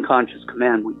then the unconscious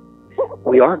command,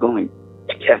 we are going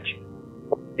to catch you.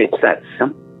 It's that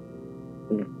simple.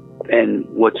 And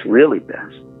what's really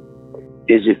best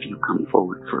is if you come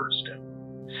forward first.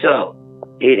 So,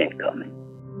 it ain't coming.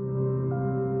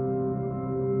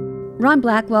 Ron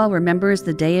Blackwell remembers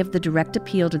the day of the direct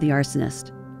appeal to the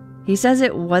arsonist. He says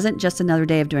it wasn't just another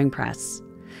day of doing press.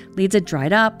 Leads had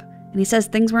dried up, and he says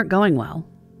things weren't going well.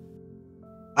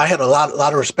 I had a lot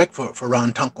of respect for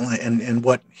Ron Tunkel and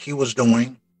what he was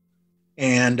doing.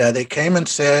 And they came and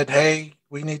said, hey,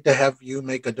 we need to have you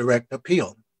make a direct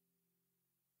appeal.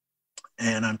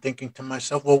 And I'm thinking to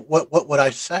myself, well, what would I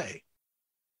say?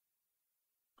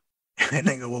 And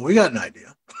they go, well, we got an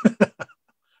idea.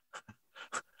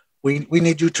 we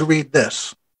need you to read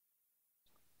this.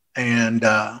 And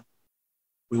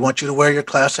we want you to wear your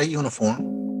Class A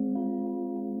uniform.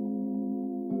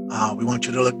 We want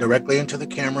you to look directly into the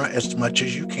camera as much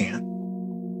as you can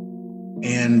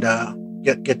and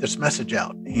get this message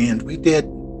out. And we did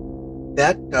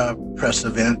that press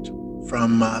event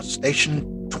from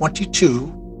Station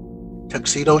 22,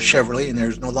 Tuxedo Chevrolet, and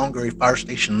there's no longer a fire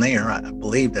station there. I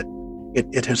believe that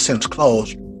it has since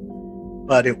closed.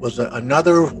 But it was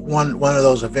another one of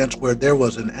those events where there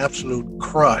was an absolute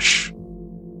crush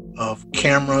of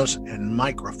cameras and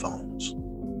microphones.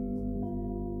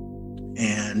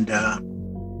 And I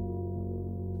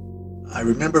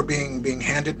remember being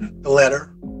handed the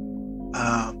letter,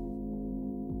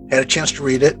 had a chance to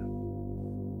read it.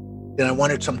 Then I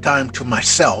wanted some time to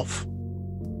myself,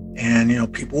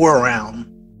 and people were around.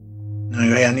 And I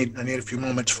go, hey, I need a few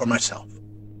moments for myself.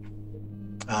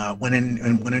 Went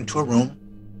into a room,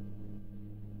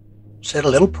 said a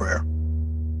little prayer,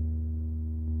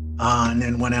 and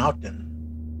then went out and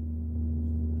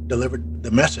delivered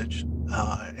the message.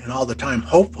 And all the time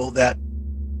hopeful that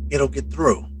it'll get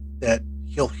through, that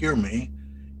he'll hear me.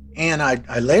 And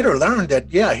I later learned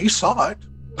that, yeah, he saw it.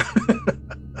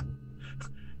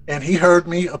 And he heard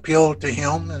me appeal to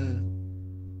him and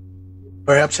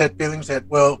perhaps had feelings that,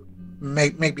 well,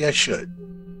 maybe I should.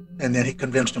 And then he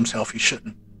convinced himself he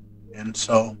shouldn't. And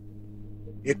so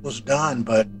it was done.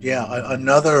 But yeah,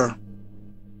 another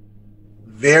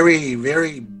very,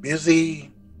 very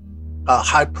busy,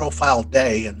 high profile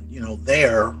day. And,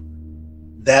 there,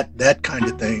 that kind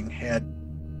of thing had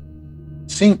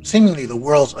seemingly the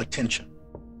world's attention.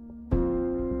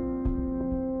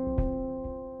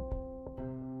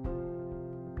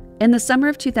 In the summer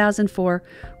of 2004,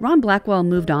 Ron Blackwell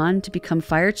moved on to become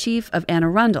fire chief of Anne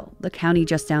Arundel, the county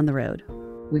just down the road.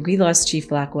 We lost Chief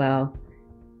Blackwell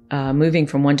moving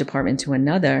from one department to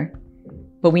another,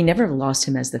 but we never lost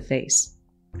him as the face.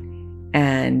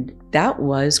 And that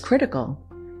was critical.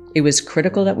 It was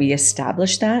critical that we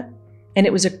established that, and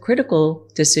it was a critical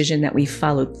decision that we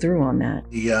followed through on that.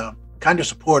 The kind of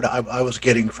support I was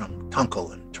getting from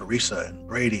Tunkel and Teresa and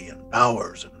Brady and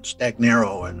Bowers and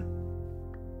Stagnaro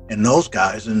and those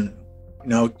guys, and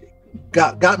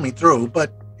got me through.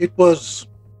 But it was,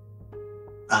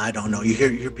 I don't know, you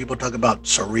hear people talk about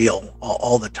surreal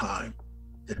all the time,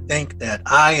 to think that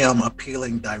I am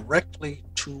appealing directly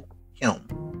to him.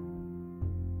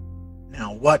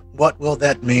 Now, what will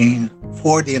that mean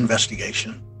for the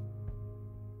investigation?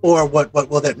 Or what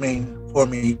will that mean for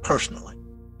me personally?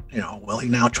 Will he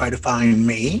now try to find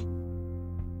me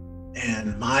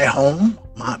and my home,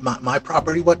 my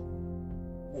property?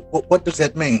 What does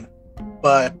that mean?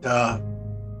 But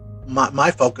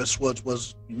my focus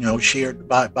was shared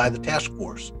by the task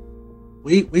force.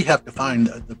 We have to find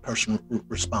the person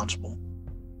responsible.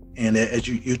 And as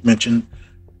you mentioned,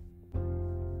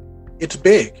 it's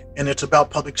big, and it's about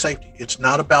public safety. It's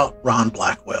not about Ron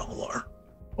Blackwell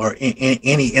or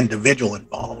any individual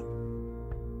involved.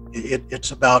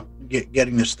 It's about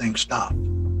getting this thing stopped.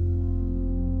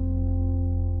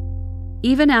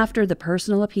 Even after the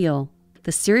personal appeal,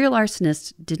 the serial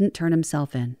arsonist didn't turn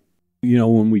himself in.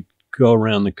 When we go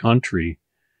around the country,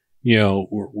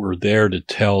 we're there to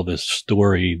tell this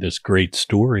story, this great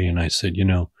story. And I said,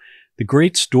 the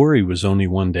great story was only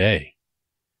one day.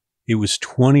 It was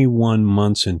 21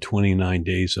 months and 29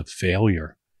 days of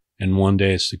failure and one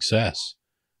day of success.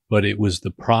 But it was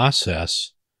the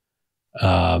process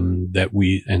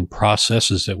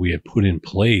processes that we had put in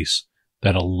place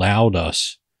that allowed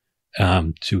us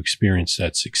to experience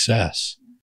that success.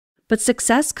 But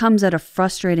success comes at a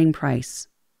frustrating price.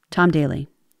 Tom Daly.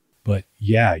 But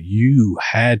yeah, you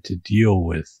had to deal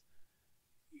with,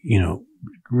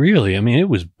 really, it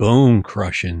was bone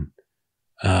crushing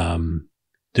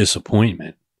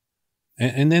disappointment.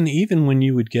 And then even when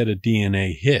you would get a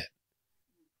DNA hit,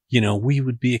 we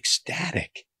would be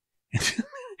ecstatic. And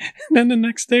then the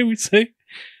next day we'd say,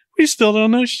 we still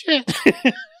don't know shit.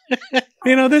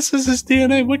 This is his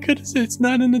DNA. What good is it? It's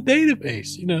not in the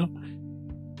database,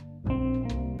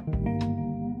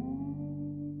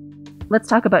 Let's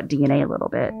talk about DNA a little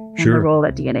bit and the role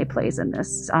that DNA plays in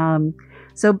this.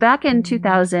 So back in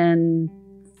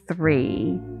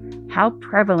 2003, how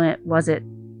prevalent was it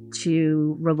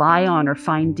to rely on or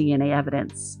find DNA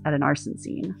evidence at an arson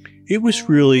scene? It was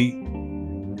really,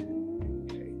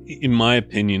 in my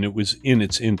opinion, it was in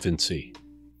its infancy.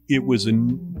 It was a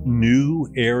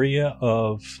new area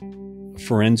of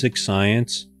forensic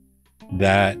science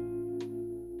that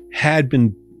had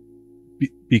been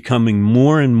becoming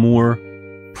more and more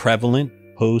prevalent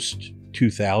post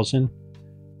 2000.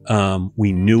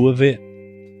 We knew of it.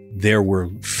 There were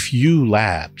few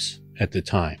labs at the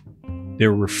time.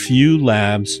 There were few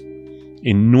labs,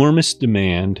 enormous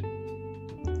demand.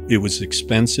 It was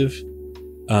expensive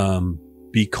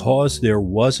because there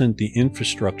wasn't the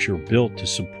infrastructure built to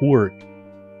support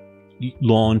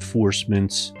law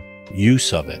enforcement's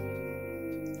use of it.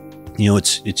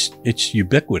 It's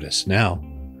ubiquitous now.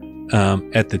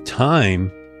 At the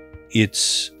time,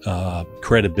 its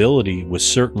credibility was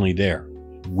certainly there.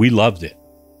 We loved it.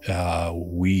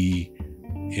 We,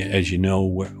 as you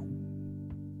know,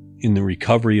 in the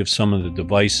recovery of some of the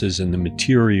devices and the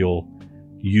material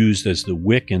used as the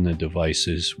wick in the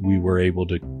devices, we were able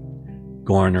to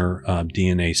garner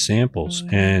DNA samples,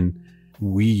 and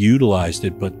we utilized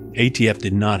it, but ATF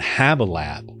did not have a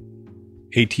lab.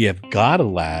 ATF got a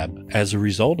lab as a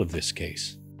result of this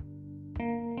case.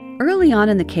 Early on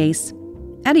in the case,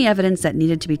 any evidence that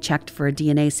needed to be checked for a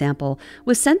DNA sample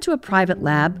was sent to a private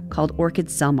lab called Orchid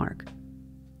Cellmark.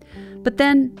 But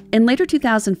then, in later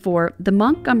 2004, the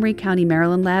Montgomery County,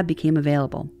 Maryland lab became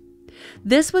available.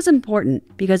 This was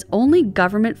important because only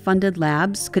government-funded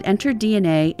labs could enter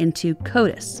DNA into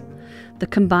CODIS, the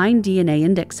Combined DNA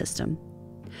Index System.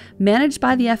 Managed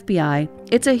by the FBI,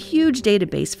 it's a huge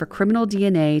database for criminal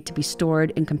DNA to be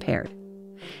stored and compared.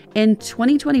 In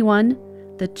 2021,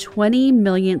 the 20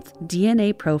 millionth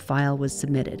DNA profile was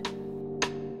submitted.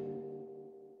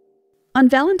 On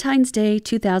Valentine's Day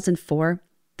 2004,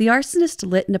 the arsonist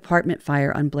lit an apartment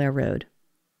fire on Blair Road.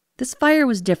 This fire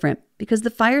was different because the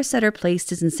fire setter placed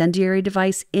his incendiary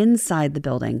device inside the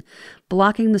building,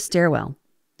 blocking the stairwell.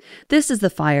 This is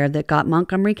the fire that got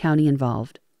Montgomery County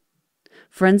involved.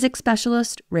 Forensic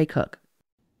specialist Ray Cook.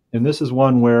 And this is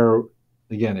one where,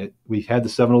 again, we had the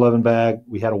 7-Eleven bag.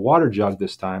 We had a water jug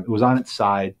this time. It was on its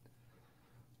side.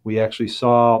 We actually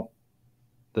saw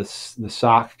the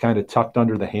sock kind of tucked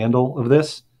under the handle of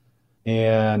this.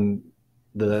 And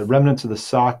the remnants of the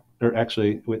sock, or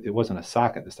actually, it wasn't a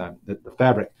sock at this time, the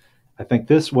fabric. I think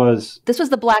this was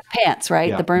the black pants, right?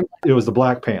 Yeah, the burn. It was the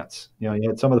black pants. You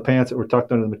had some of the pants that were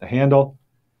tucked under the handle.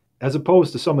 As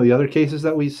opposed to some of the other cases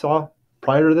that we saw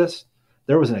prior to this,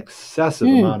 there was an excessive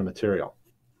amount of material.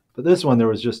 But this one, there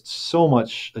was just so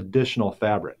much additional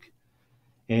fabric.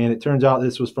 And it turns out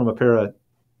this was from a pair of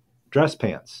dress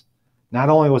pants. Not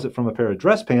only was it from a pair of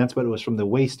dress pants, but it was from the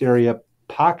waist area,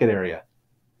 pocket area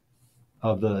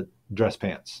of the dress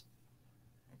pants.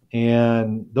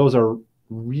 And those are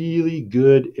really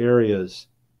good areas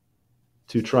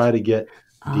to try to get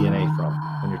DNA from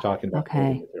when you're talking about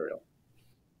material.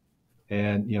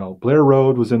 And, Blair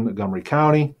Road was in Montgomery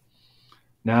County.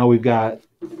 Now we've got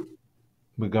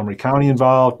Montgomery County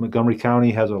involved. Montgomery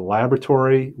County has a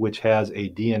laboratory which has a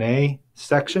DNA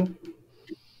section.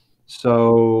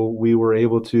 So we were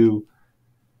able to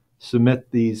submit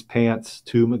these pants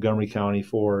to Montgomery County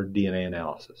for DNA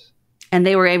analysis. And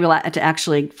they were able to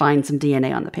actually find some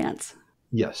DNA on the pants.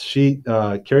 Yes.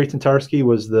 Carrie Tantarski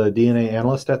was the DNA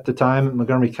analyst at the time in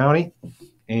Montgomery County,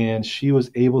 and she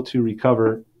was able to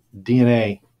recover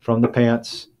DNA from the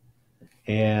pants.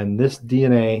 And this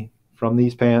DNA from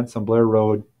these pants on Blair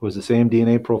Road was the same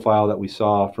DNA profile that we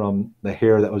saw from the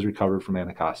hair that was recovered from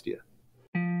Anacostia.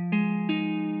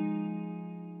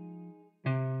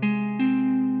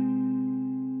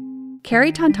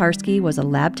 Carrie Tantarski was a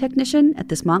lab technician at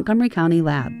this Montgomery County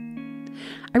lab.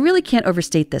 I really can't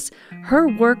overstate this. Her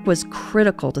work was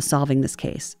critical to solving this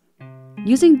case.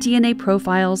 Using DNA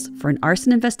profiles for an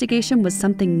arson investigation was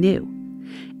something new.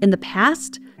 In the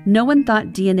past, no one thought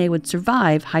DNA would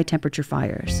survive high-temperature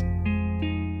fires.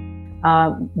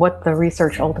 What the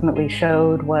research ultimately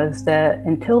showed was that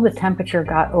until the temperature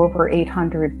got over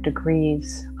 800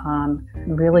 degrees,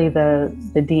 really the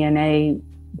DNA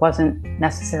wasn't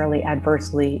necessarily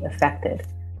adversely affected.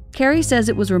 Carrie says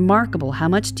it was remarkable how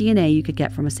much DNA you could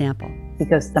get from a sample.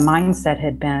 because the mindset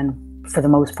had been, for the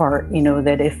most part,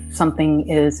 that if something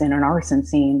is in an arson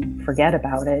scene, forget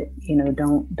about it.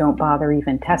 Don't bother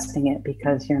even testing it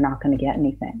because you're not going to get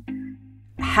anything.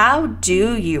 How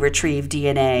do you retrieve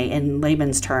DNA in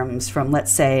layman's terms from,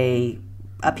 let's say,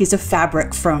 a piece of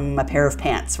fabric from a pair of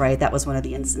pants, right? That was one of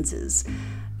the instances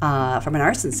from an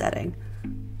arson setting.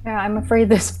 Yeah, I'm afraid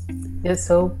this is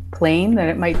so plain that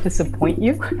it might disappoint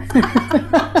you.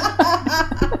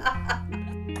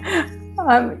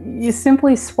 You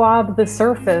simply swab the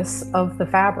surface of the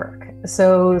fabric.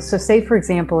 So say, for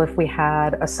example, if we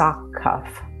had a sock cuff,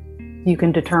 you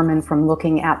can determine from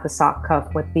looking at the sock cuff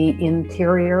what the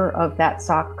interior of that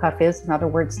sock cuff is. In other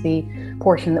words, the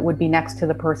portion that would be next to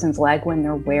the person's leg when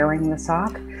they're wearing the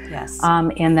sock. Yes.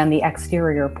 And then the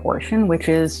exterior portion, which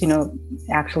is,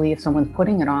 actually if someone's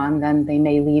putting it on, then they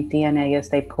may leave DNA as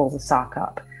they pull the sock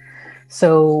up.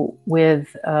 So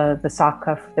with the sock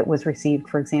cuff that was received,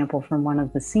 for example, from one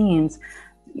of the scenes,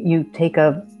 you take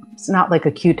it's not like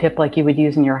a Q-tip like you would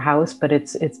use in your house, but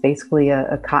it's basically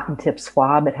a cotton tip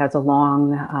swab. It has a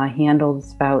long handle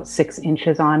that's about 6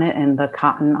 inches on it and the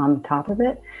cotton on the top of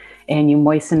it. And you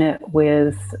moisten it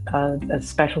with a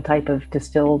special type of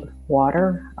distilled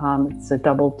water. It's a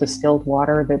double distilled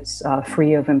water that's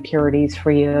free of impurities,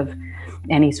 free of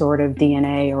any sort of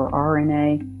DNA or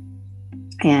RNA.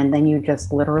 And then you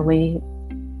just literally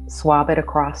swab it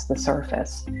across the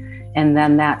surface. And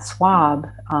then that swab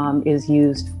is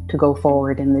used to go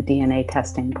forward in the DNA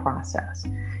testing process.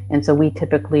 And so we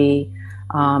typically,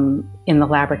 in the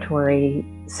laboratory,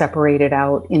 separate it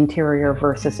out interior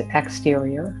versus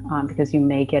exterior because you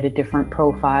may get a different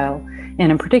profile.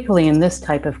 And particularly in this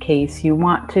type of case, you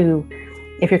want to,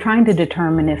 if you're trying to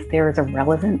determine if there is a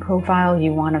relevant profile,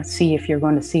 you want to see if you're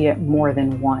going to see it more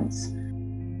than once.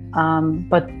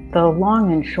 But the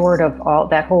long and short of all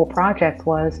that whole project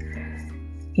was,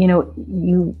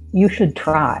 you should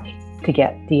try to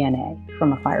get DNA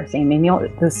from a fire scene. I mean,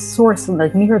 the source,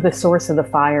 near the source of the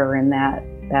fire in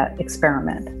that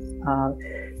experiment,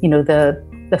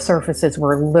 the surfaces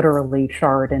were literally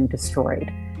charred and destroyed.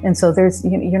 And so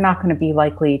you're not going to be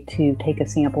likely to take a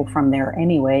sample from there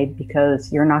anyway,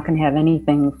 because you're not going to have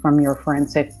anything from your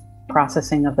forensic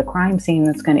processing of the crime scene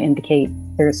that's going to indicate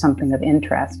there's something of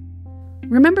interest.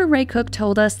 Remember Ray Cook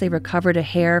told us they recovered a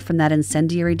hair from that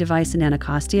incendiary device in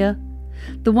Anacostia?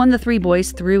 The one the 3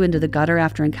 boys threw into the gutter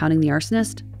after encountering the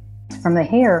arsonist? From the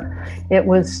hair, it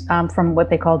was from what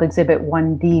they called Exhibit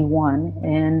 1D1.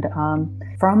 And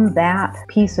from that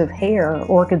piece of hair,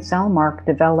 Orchid Cellmark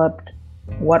developed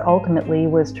what ultimately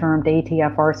was termed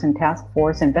ATF Arson Task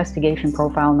Force Investigation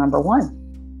Profile Number 1.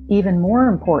 Even more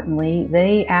importantly,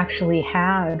 they actually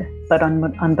had, but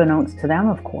unbeknownst to them,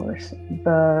 of course,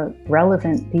 the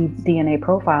relevant DNA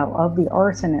profile of the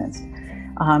arsonist.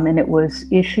 And it was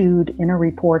issued in a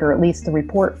report, or at least the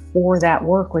report for that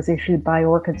work was issued by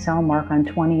Orchid Cellmark on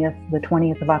the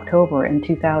 20th of October in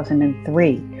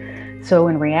 2003. So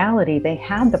in reality, they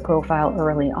had the profile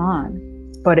early on,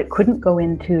 but it couldn't go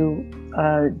into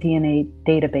a DNA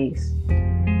database.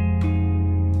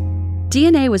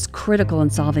 DNA was critical in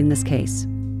solving this case.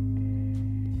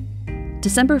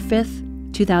 December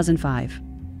 5th, 2005.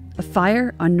 A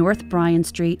fire on North Bryan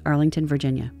Street, Arlington,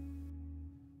 Virginia.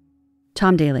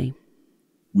 Tom Daly.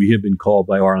 We had been called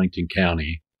by Arlington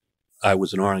County. I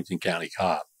was an Arlington County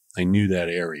cop. I knew that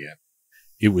area.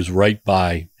 It was right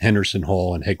by Henderson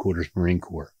Hall and Headquarters Marine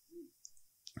Corps.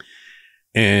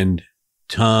 And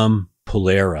Tom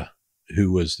Polera,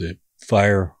 who was the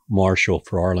fire marshal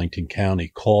for Arlington County,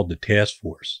 called the task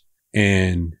force.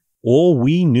 And all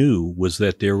we knew was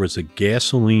that there was a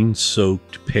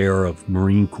gasoline-soaked pair of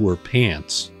Marine Corps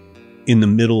pants in the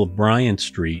middle of Bryan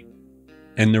Street,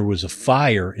 and there was a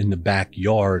fire in the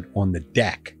backyard on the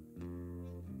deck.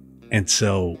 And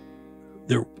so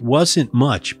there wasn't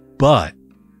much, but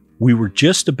we were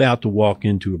just about to walk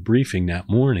into a briefing that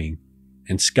morning,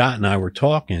 and Scott and I were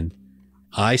talking.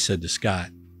 I said to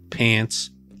Scott, pants,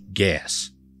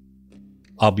 gas.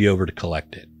 I'll be over to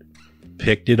collect it.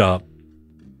 Picked it up.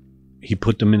 He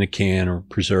put them in a can or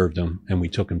preserved them, and we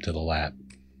took them to the lab.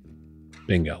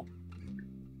 Bingo.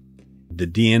 The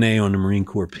DNA on the Marine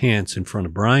Corps pants in front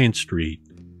of Bryan Street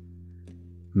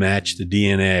matched the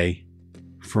DNA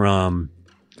from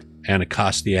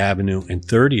Anacostia Avenue and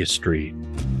 30th Street.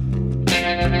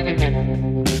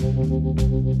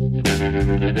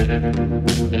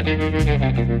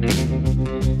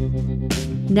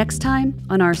 Next time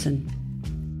on Arson.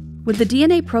 With the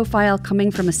DNA profile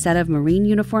coming from a set of Marine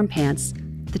uniform pants,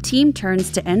 the team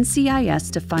turns to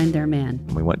NCIS to find their man.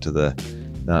 We went to the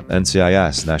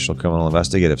NCIS, National Criminal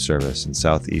Investigative Service in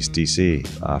Southeast DC,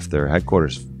 off their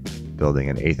headquarters building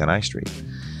in 8th and I Street.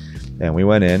 And we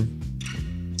went in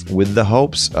with the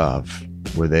hopes of,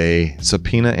 with a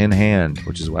subpoena in hand,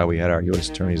 which is why we had our U.S.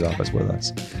 Attorney's Office with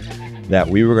us, that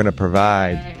we were going to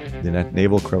provide the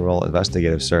Naval Criminal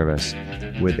Investigative Service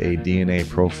with a DNA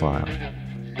profile.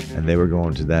 And they were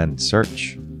going to then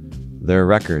search their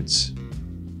records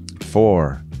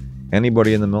for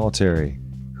anybody in the military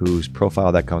whose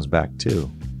profile that comes back to.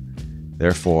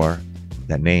 Therefore,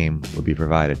 that name would be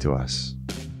provided to us.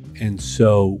 And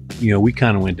so, we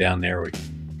kind of went down there with,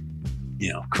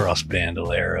 cross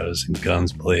bandoleros and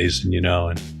guns blazing,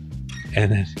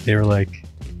 and they were like,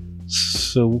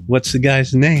 so what's the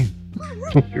guy's name?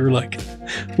 We were like,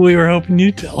 we were hoping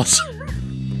you'd tell us.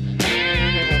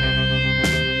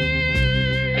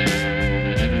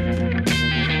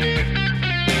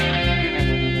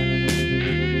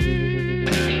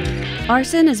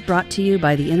 Arson is brought to you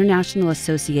by the International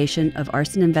Association of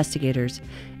Arson Investigators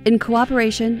in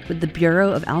cooperation with the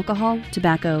Bureau of Alcohol,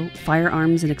 Tobacco,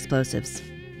 Firearms, and Explosives.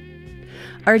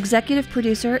 Our executive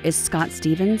producer is Scott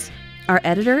Stevens. Our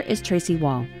editor is Tracy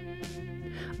Wall.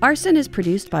 Arson is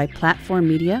produced by Platform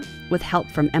Media with help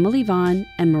from Emily Vaughn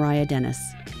and Mariah Dennis.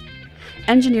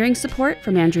 Engineering support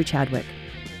from Andrew Chadwick.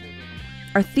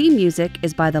 Our theme music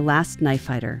is by The Last Knife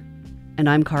Fighter. And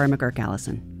I'm Cara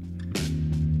McGuirk-Allison.